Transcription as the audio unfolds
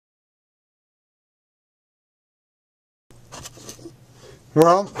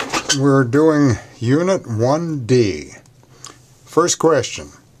Well, we're doing Unit 1D. First question.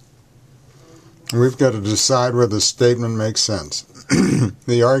 We've got to decide whether the statement makes sense.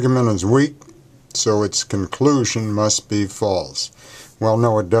 The argument is weak, so its conclusion must be false. Well,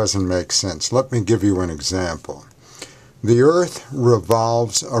 no, it doesn't make sense. Let me give you an example. The earth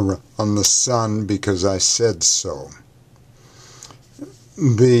revolves around the sun because I said so.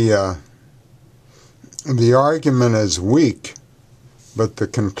 The argument is weak, but the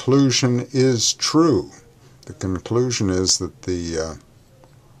conclusion is true. The conclusion is that the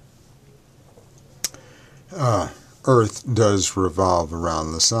earth does revolve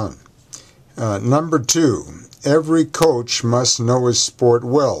around the sun. Number 2, every coach must know his sport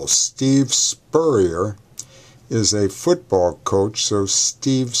well. Steve Spurrier is a football coach, so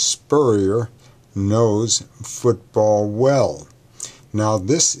Steve Spurrier knows football well. Now,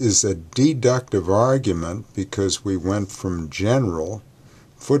 this is a deductive argument because we went from general,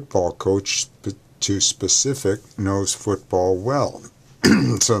 football coach, to specific, knows football well.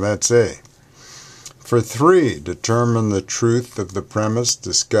 So that's A. For 3, determine the truth of the premise,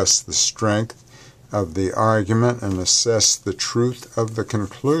 discuss the strength of the argument, and assess the truth of the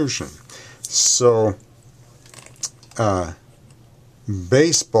conclusion. So,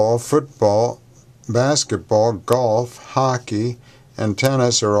 baseball, football, basketball, golf, hockey, and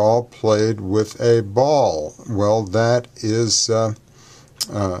tennis are all played with a ball. Well, that is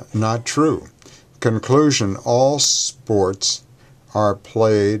not true. Conclusion, all sports are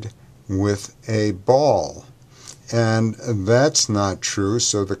played with a ball. And that's not true,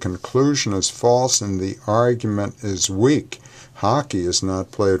 so the conclusion is false and the argument is weak. Hockey is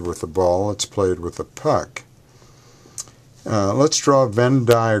not played with a ball, it's played with a puck. Let's draw a Venn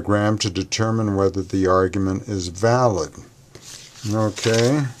diagram to determine whether the argument is valid.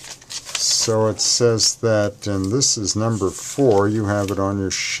 Okay, so it says that, and this is number 4, you have it on your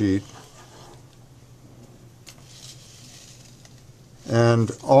sheet.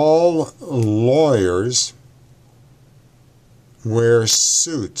 And all lawyers wear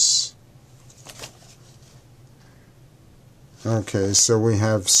suits. Okay, so we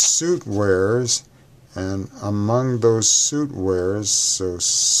have suit wearers, and among those suit wearers, so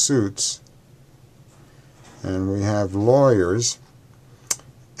suits, and we have lawyers,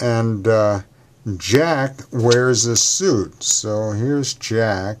 and Jack wears a suit. So here's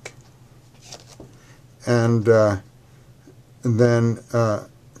Jack, and then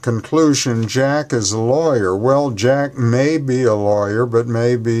conclusion, Jack is a lawyer. Well, Jack may be a lawyer, but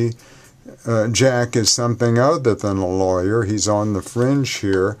maybe Jack is something other than a lawyer. He's on the fringe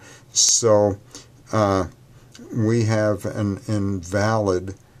here, so we have an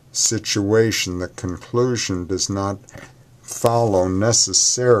invalid situation. The conclusion does not follow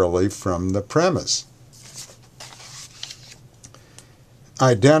necessarily from the premise.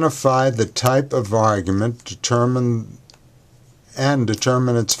 Identify the type of argument, determine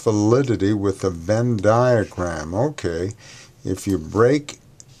its validity with a Venn diagram. Okay, if you break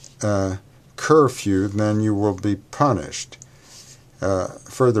curfew, then you will be punished.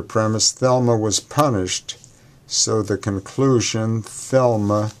 Further premise, Thelma was punished, so the conclusion,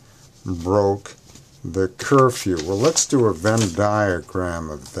 Thelma broke the curfew. Well, let's do a Venn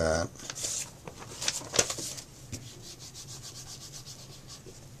diagram of that.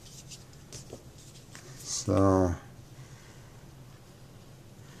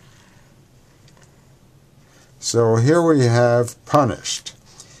 So here we have punished,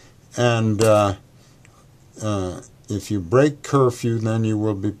 and if you break curfew, then you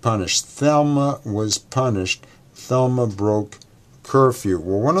will be punished. Thelma was punished. Thelma broke curfew.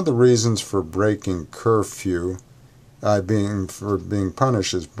 Well, one of the reasons for breaking curfew, for being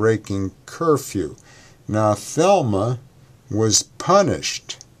punished, is breaking curfew. Now, Thelma was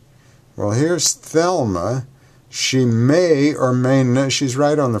punished. Well, here's Thelma. She may or may not, she's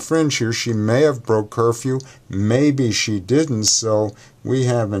right on the fringe here, she may have broke curfew, maybe she didn't, so we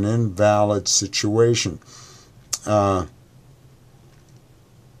have an invalid situation.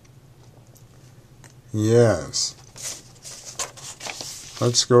 Yes.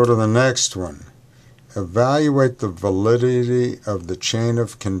 Let's go to the next one. Evaluate the validity of the chain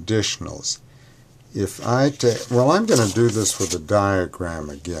of conditionals. If I take, well, I'm going to do this with a diagram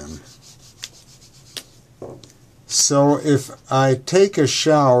again. So if I take a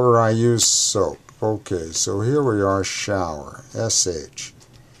shower, I use soap. Okay, so here we are, shower, SH.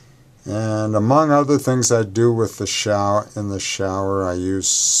 And among other things I do with the shower, in the shower, I use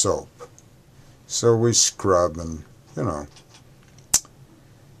soap. So we scrub and,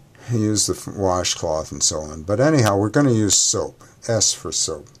 use the washcloth and so on. But anyhow, we're going to use soap, S for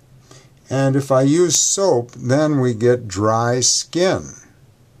soap. And if I use soap, then we get dry skin.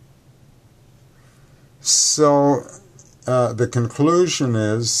 So the conclusion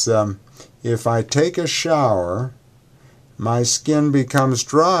is, if I take a shower, my skin becomes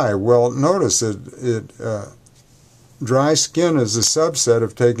dry. Well, notice dry skin is a subset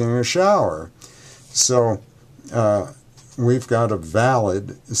of taking a shower. So we've got a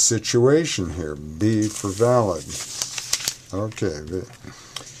valid situation here. B for valid. Okay.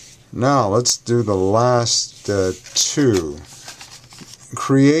 Now let's do the last two.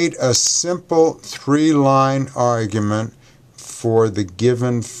 Create a simple 3-line argument for the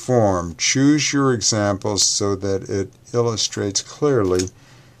given form. Choose your examples so that it illustrates clearly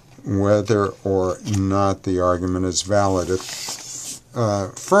whether or not the argument is valid.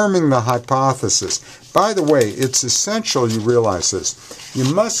 Affirming the hypothesis. By the way, it's essential you realize this.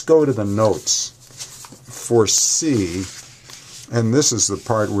 You must go to the notes for C, and this is the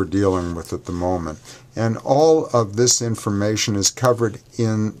part we're dealing with at the moment. And all of this information is covered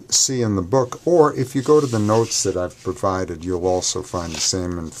in C in the book, or if you go to the notes that I've provided, you'll also find the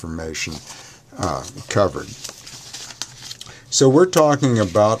same information covered. So we're talking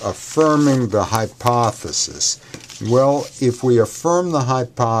about affirming the hypothesis. Well, if we affirm the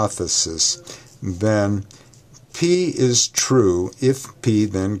hypothesis, then P is true. If P,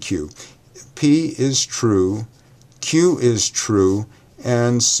 then Q. P is true, Q is true,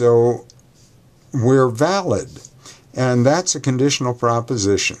 and so we're valid. And that's a conditional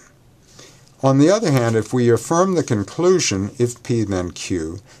proposition. On the other hand, if we affirm the conclusion, if P, then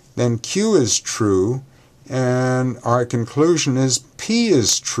Q is true, and our conclusion is P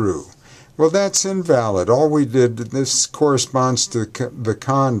is true. Well, that's invalid. All we did, this corresponds to the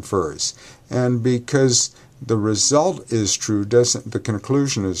converse. And because the result is true, the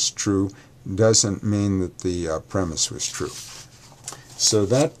conclusion is true, doesn't mean that the premise was true. So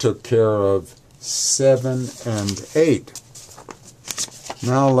that took care of 7 and 8.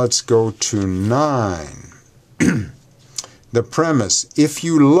 Now let's go to 9. The premise, if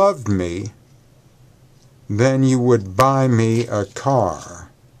you loved me, then you would buy me a car.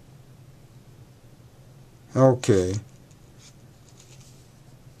 Okay.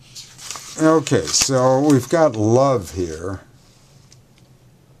 Okay, so we've got love here.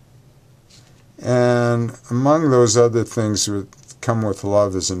 And among those other things that come with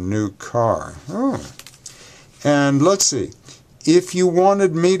love is a new car. Oh. And let's see. If you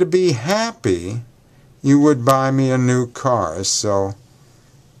wanted me to be happy, you would buy me a new car. So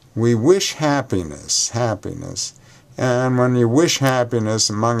we wish happiness. And when you wish happiness,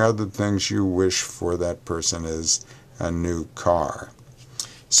 among other things you wish for that person is a new car.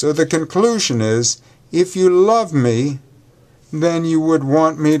 So the conclusion is, if you love me, then you would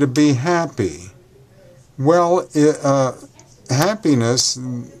want me to be happy. Well, happiness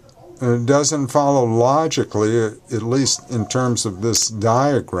doesn't follow logically, at least in terms of this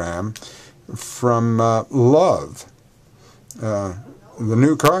diagram, from love. The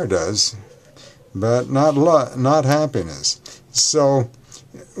new car does, but not happiness. So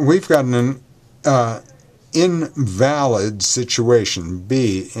we've got an invalid situation,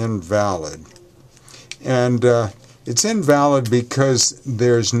 B, invalid. And it's invalid because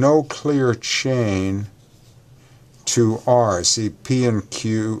there's no clear chain to R. See, P and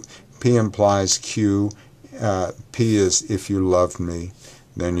Q, P implies Q. P is if you loved me,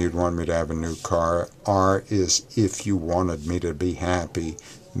 then you'd want me to have a new car. R is if you wanted me to be happy,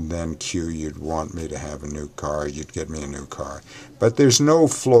 then Q, you'd want me to have a new car, you'd get me a new car. But there's no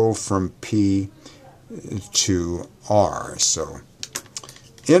flow from P to R, so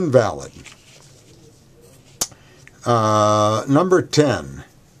invalid. Number 10.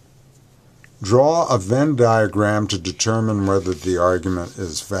 Draw a Venn diagram to determine whether the argument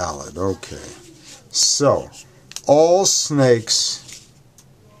is valid. Okay, so all snakes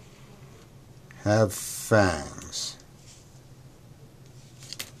have fangs.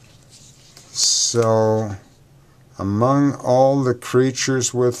 So among all the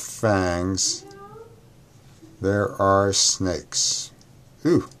creatures with fangs, there are snakes.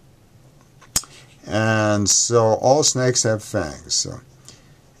 Ooh. And so all snakes have fangs. So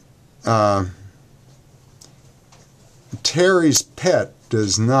Terry's pet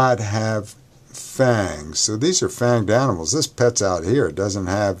does not have fangs. So these are fanged animals. This pet's out here doesn't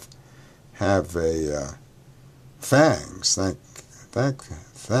have a fangs.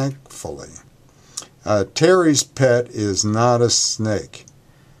 Thankfully. Terry's pet is not a snake.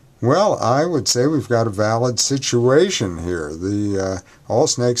 Well, I would say we've got a valid situation here. All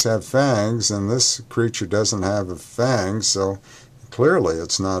snakes have fangs, and this creature doesn't have a fang, so clearly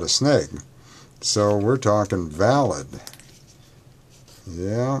it's not a snake. So we're talking valid.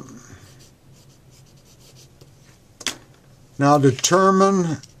 Yeah. Now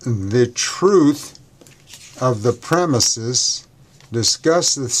determine the truth of the premises,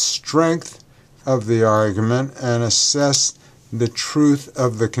 discuss the strength of the argument, and assess the truth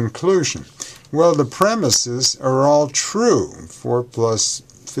of the conclusion. Well, the premises are all true. 4 plus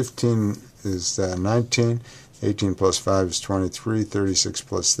 15 is 19. 18 plus 5 is 23. 36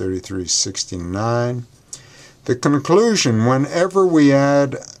 plus 33 is 69. The conclusion, whenever we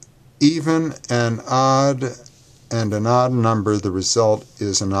add even and an odd number, the result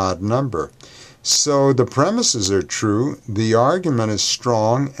is an odd number. So the premises are true, the argument is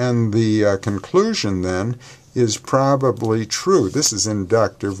strong, and the conclusion then is probably true. This is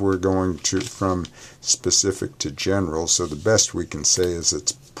inductive. We're going from specific to general, so the best we can say is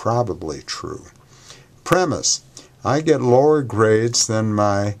it's probably true. Premise: I get lower grades than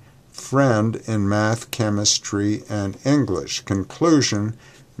my friend in math, chemistry, and English. Conclusion: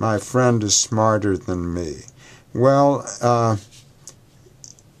 my friend is smarter than me. Well,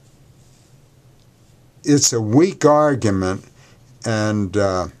 it's a weak argument, and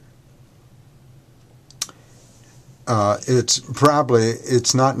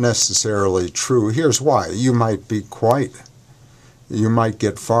it's not necessarily true. Here's why. You might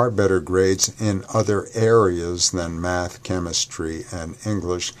get far better grades in other areas than math, chemistry, and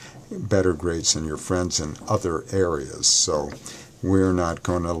English, better grades than your friends in other areas. So we're not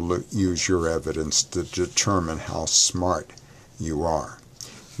going to use your evidence to determine how smart you are.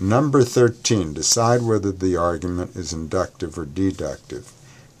 Number 13, decide whether the argument is inductive or deductive.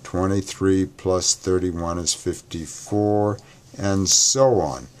 23 plus 31 is 54, and so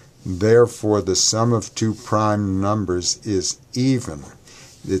on. Therefore, the sum of two prime numbers is even.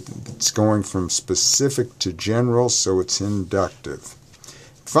 It's going from specific to general, so it's inductive.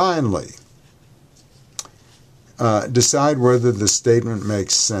 Finally, decide whether the statement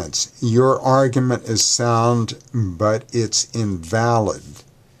makes sense. Your argument is sound, but it's invalid.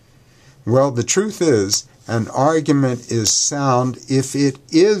 Well, the truth is, an argument is sound if it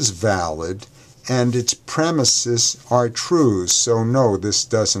is valid and its premises are true. So no, this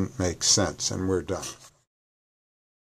doesn't make sense, and we're done.